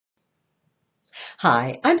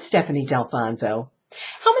Hi, I'm Stephanie Delfonso.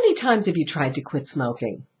 How many times have you tried to quit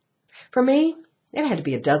smoking? For me, it had to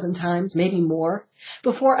be a dozen times, maybe more,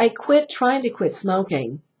 before I quit trying to quit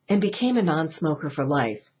smoking and became a non-smoker for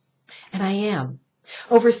life. And I am.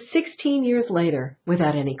 Over 16 years later,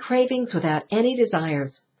 without any cravings, without any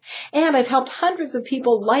desires. And I've helped hundreds of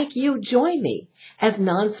people like you join me as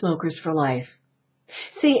non-smokers for life.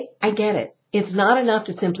 See, I get it. It's not enough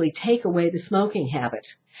to simply take away the smoking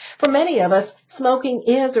habit. For many of us, smoking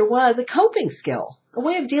is or was a coping skill, a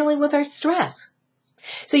way of dealing with our stress.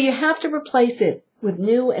 So you have to replace it with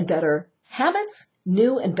new and better habits,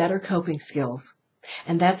 new and better coping skills.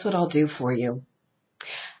 And that's what I'll do for you.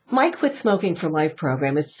 My Quit Smoking for Life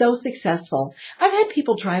program is so successful, I've had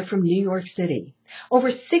people drive from New York City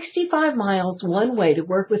over 65 miles one way to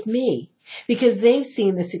work with me because they've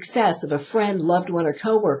seen the success of a friend, loved one, or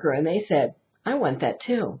coworker, and they said, I want that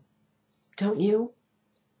too. Don't you?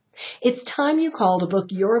 It's time you call to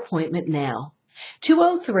book your appointment now.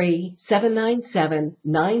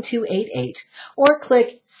 203-797-9288 or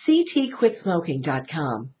click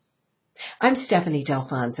ctquitsmoking.com. I'm Stephanie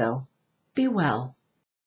Delfonso. Be well.